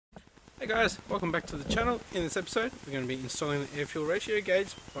Hey guys, welcome back to the channel. In this episode we're going to be installing the air fuel ratio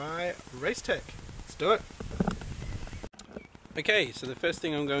gauge by Racetech. Let's do it. Okay, so the first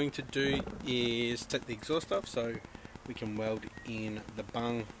thing I'm going to do is take the exhaust off so we can weld in the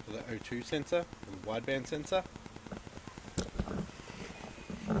bung for the O2 sensor, the wideband sensor.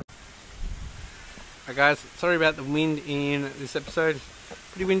 Hi guys, sorry about the wind in this episode.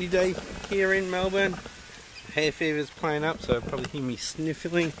 Pretty windy day here in Melbourne. Hay fever's playing up, so you'll probably hear me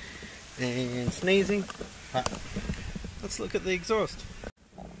sniffling and sneezing. But let's look at the exhaust.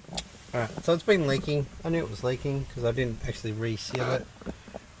 Alright, so it's been leaking. I knew it was leaking because I didn't actually reseal it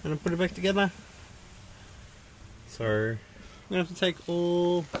and I put it back together. So I'm going to have to take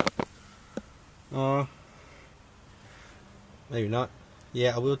all... maybe not.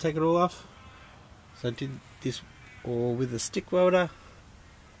 Yeah, I will take it all off. So I did this all with a stick welder.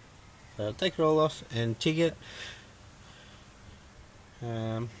 So I'll take it all off and TIG it.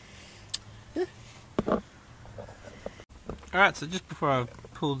 Yeah. Alright, so just before I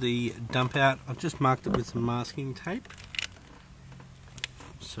pull the dump out, I've just marked it with some masking tape.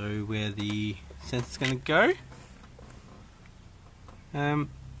 So where the sensor's going to go.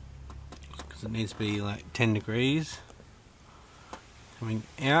 Because it needs to be like 10 degrees coming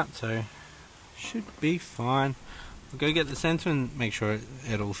out, so should be fine. I'll go get the sensor and make sure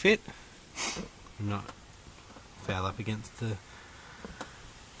it'll fit and not foul up against the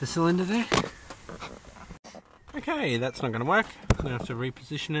cylinder there. Okay, that's not going to work. I'm going to have to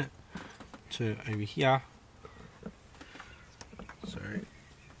reposition it to over here. So,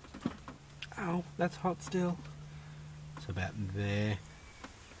 ow, that's hot still. It's about there.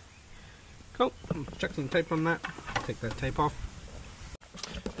 Cool, chuck some tape on that. Take that tape off.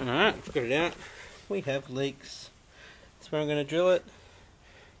 Alright, I've got it out. We have leaks. That's where I'm going to drill it.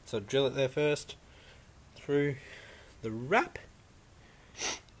 So I'll drill it there first, through the wrap,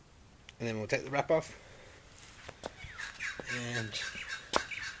 and then we'll take the wrap off. And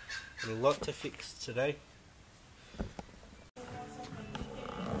got a lot to fix today.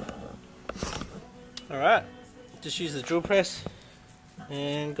 Alright, just use the drill press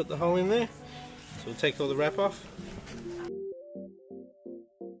and got the hole in there. So we'll take all the wrap off.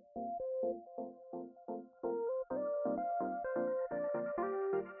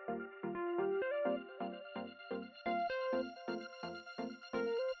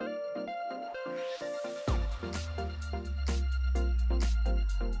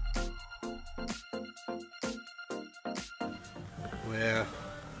 Wow.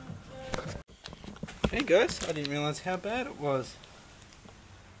 Hey guys, I didn't realise how bad it was.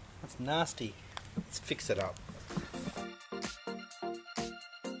 That's nasty. Let's fix it up.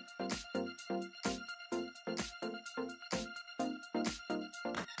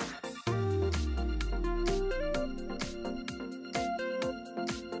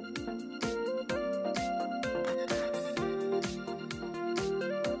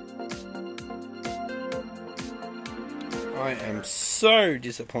 I am so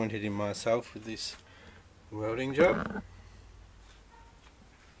disappointed in myself with this welding job.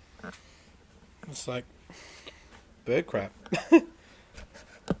 It's like bird crap.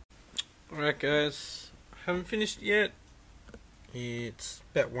 Alright guys, haven't finished yet. It's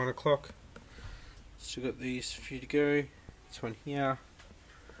about 1 o'clock. Still got these few to go. This one here.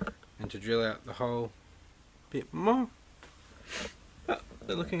 And to drill out the hole a bit more. But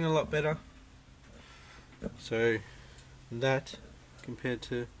they're looking a lot better. So that compared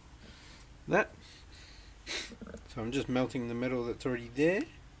to that. So I'm just melting the metal that's already there.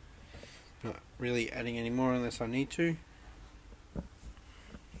 Not really adding any more unless I need to.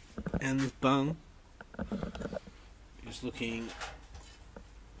 And this bung is looking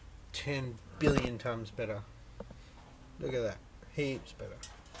 10 billion times better. Look at that. Heaps better.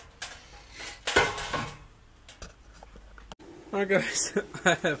 Alright guys,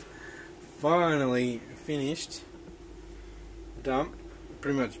 I have finally finished the dump.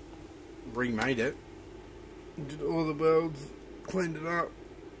 Pretty much remade it. Did all the welds, cleaned it up.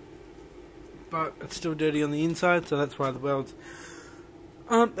 But it's still dirty on the inside, so that's why the welds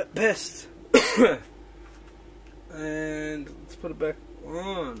aren't the best. And let's put it back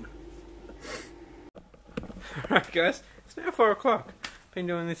on. Alright guys, it's now 4 o'clock. Been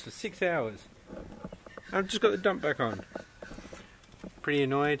doing this for 6 hours. I've just got the dump back on. Pretty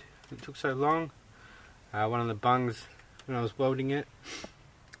annoyed it took so long. One of the bungs, when I was welding it,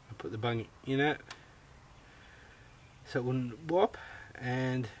 I put the bung in it so it wouldn't warp,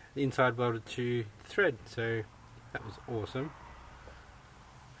 and the inside welded to the thread, so that was awesome.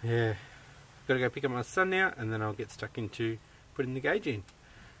 Yeah, got to go pick up my son now, and then I'll get stuck into putting the gauge in.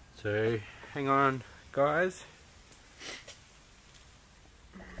 So hang on guys.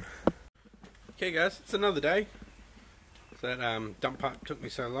 Okay guys, it's another day. So that dump pipe took me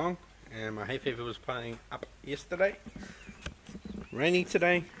so long, and my hay fever was playing up yesterday. Rainy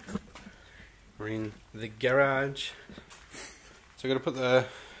today. We're in the garage. So I've got to put the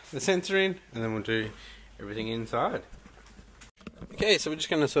sensor in, and then we'll do everything inside. Okay, so we're just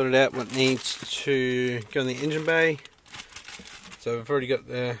going to sort it out what needs to go in the engine bay. So I've already got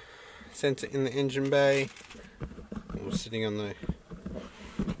the sensor in the engine bay. We're sitting on the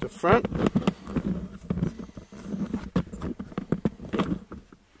front.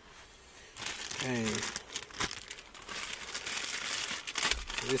 Okay.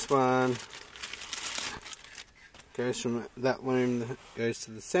 This one goes from that loom that goes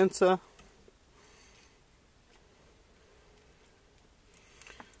to the sensor.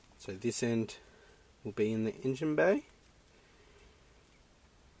 So this end will be in the engine bay,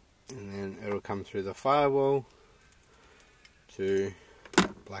 and then it'll come through the firewall to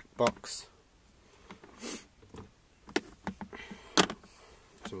black box.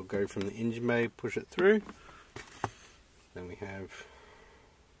 So we'll go from the engine bay, push it through. Then we have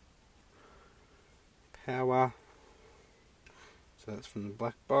power. So that's from the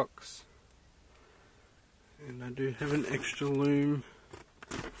black box. And I do have an extra loom.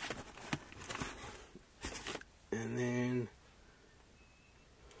 And then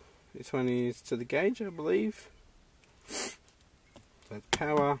this one is to the gauge, I believe. So that's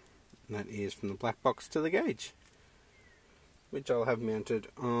power, and that is from the black box to the gauge, which I'll have mounted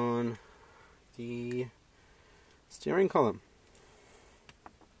on the steering column.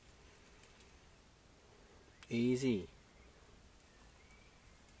 Easy.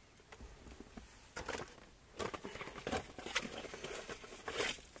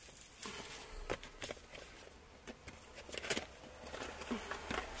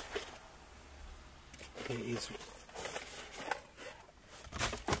 There is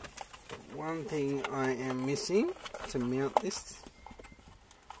one thing I am missing to mount this.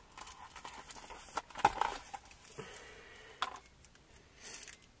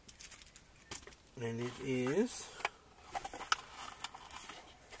 And it is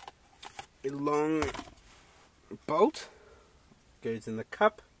a long bolt, goes in the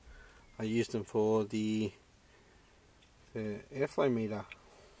cup. I used them for the airflow meter.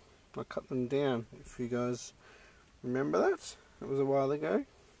 I cut them down, if you guys remember that. It was a while ago.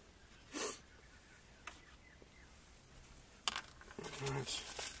 Right.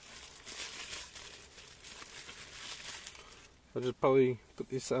 I'll just probably put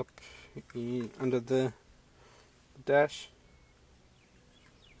this up under the dash.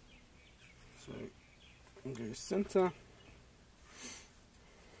 So I'll go center,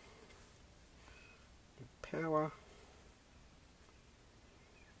 power,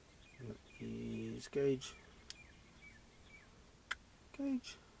 and that is gauge,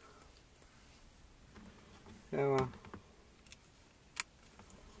 power.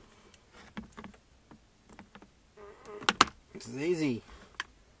 This is easy.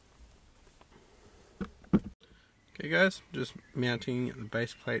 Okay guys, just mounting the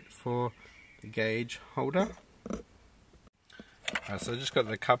base plate for the gauge holder. So I just got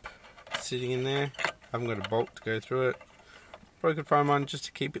the cup sitting in there. I haven't got a bolt to go through it. Probably could find one just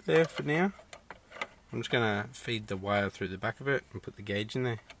to keep it there for now. I'm just going to feed the wire through the back of it and put the gauge in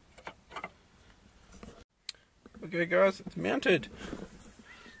there. Okay guys, it's mounted.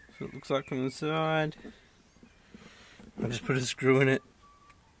 So it looks like from the side. I just put a screw in it.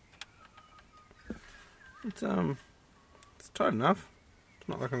 It's tight enough. It's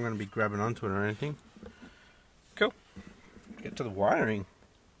not like I'm going to be grabbing onto it or anything. Cool. Get to the wiring.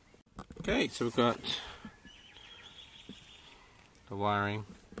 Okay, so we've got the wiring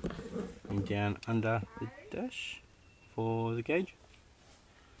going down under the dash for the gauge.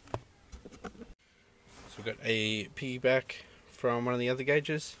 So we've got a piggyback from one of the other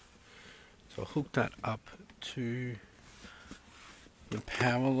gauges. So I'll hook that up to the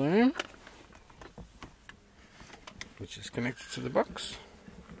power loom, which is connected to the box.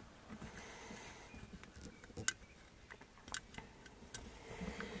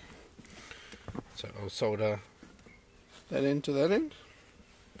 So I'll solder that end to that end.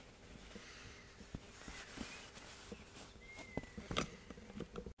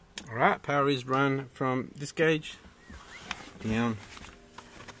 Alright, power is run from this gauge down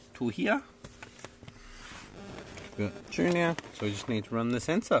to here. Got 2 now, so we just need to run the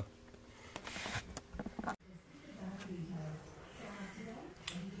sensor.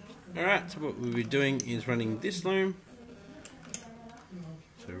 Alright, so what we'll be doing is running this loom.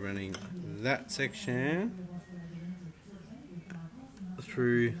 So running that section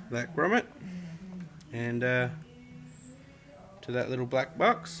through that grommet and to that little black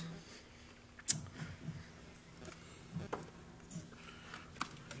box.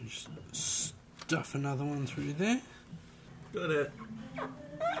 Just stuff another one through there. Got it.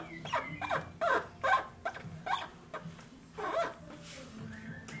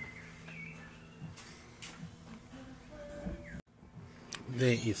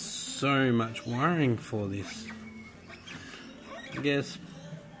 There is so much wiring for this. I guess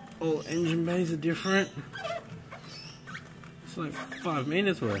all engine bays are different. It's like 5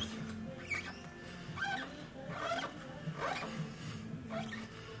 meters worth.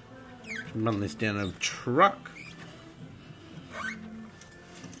 Run this down a truck.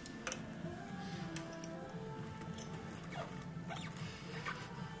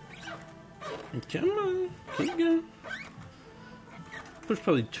 Come on, keep going. Push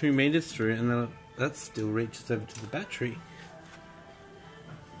probably 2 meters through, and then that still reaches over to the battery.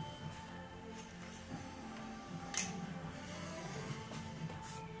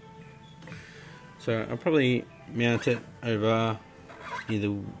 So I'll probably mount it over near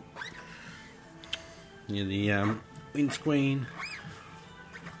the windscreen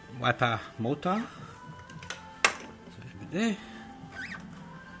wiper motor. So over there.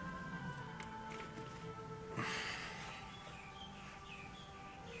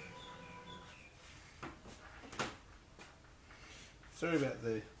 Sorry about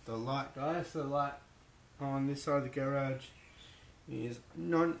the light, guys. The light on this side of the garage is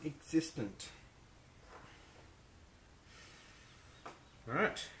non-existent.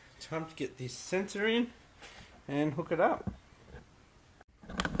 Alright, time to get this sensor in and hook it up.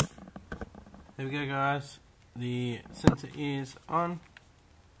 There we go, guys. The sensor is on.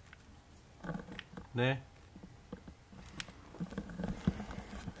 There.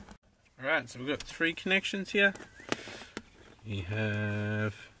 Alright, so we've got 3 connections here. You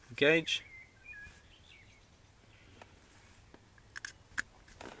have the gauge.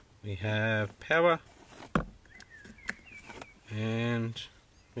 We have power. And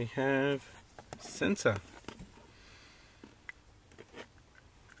we have sensor.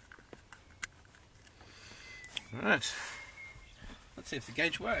 Alright, let's see if the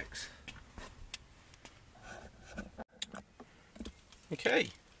gauge works. Okay,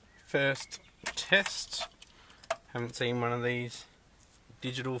 first test. Haven't seen one of these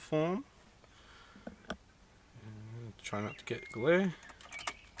digital form. Try not to get glue.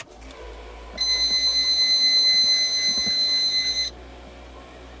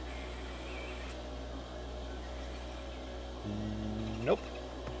 Nope.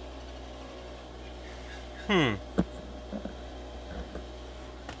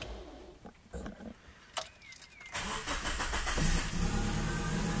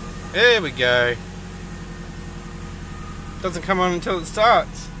 There we go. Doesn't come on until it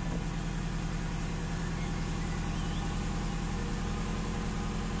starts.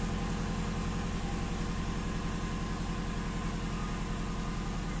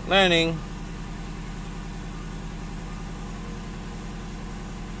 Learning.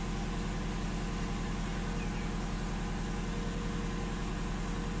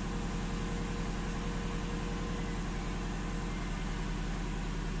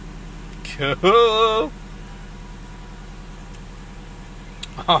 Cool.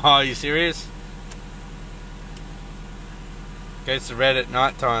 Oh, are you serious? Goes to red at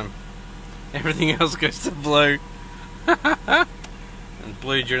night time. Everything else goes to blue. And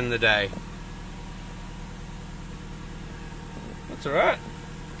blue during the day. That's alright.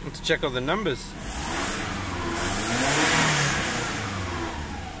 Let's check all the numbers.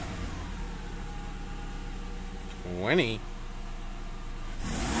 $20.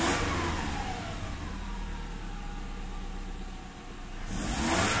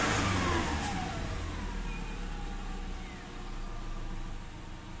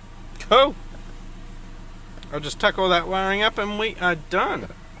 Cool. I'll just tuck all that wiring up and we are done.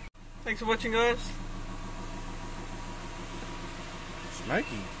 Thanks for watching, guys.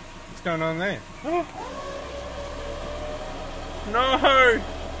 Smoky. What's going on there? Oh. No!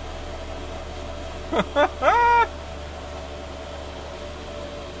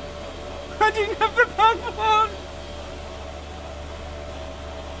 I didn't have the pump on!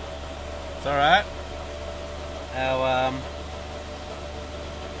 It's alright. Our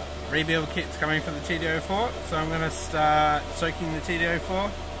rebuild kit's coming for the TD04, so I'm going to start soaking the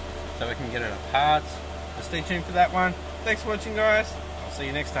TD04 so we can get it apart. So stay tuned for that one. Thanks for watching, guys. I'll see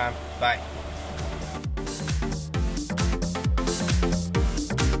you next time. Bye.